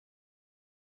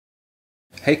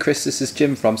Hey Chris, this is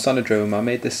Jim from Sonodrome. I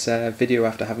made this video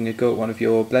after having a go at one of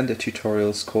your Blender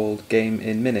tutorials called Game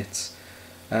in Minutes.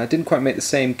 I didn't quite make the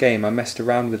same game, I messed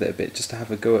around with it a bit just to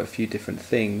have a go at a few different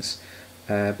things.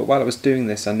 But while I was doing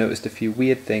this I noticed a few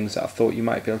weird things that I thought you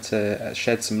might be able to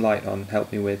shed some light on and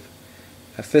help me with.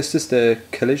 First is the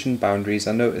collision boundaries.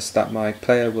 I noticed that my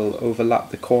player will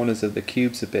overlap the corners of the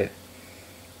cubes a bit.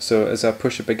 So as I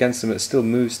push up against them it still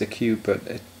moves the cube,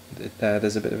 but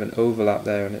there's a bit of an overlap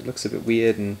there and it looks a bit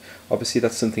weird, and obviously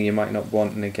that's something you might not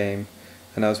want in a game,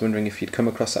 and I was wondering if you'd come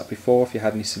across that before, if you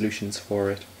had any solutions for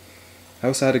it. I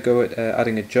also had a go at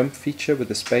adding a jump feature with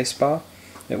the spacebar.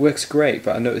 It works great,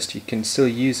 but I noticed you can still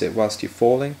use it whilst you're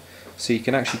falling, so you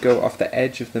can actually go off the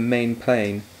edge of the main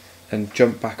plane and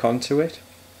jump back onto it.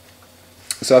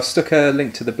 So I've stuck a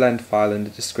link to the blend file in the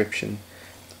description.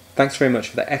 Thanks very much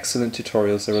for the excellent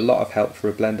tutorials, they're a lot of help for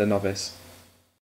a Blender novice.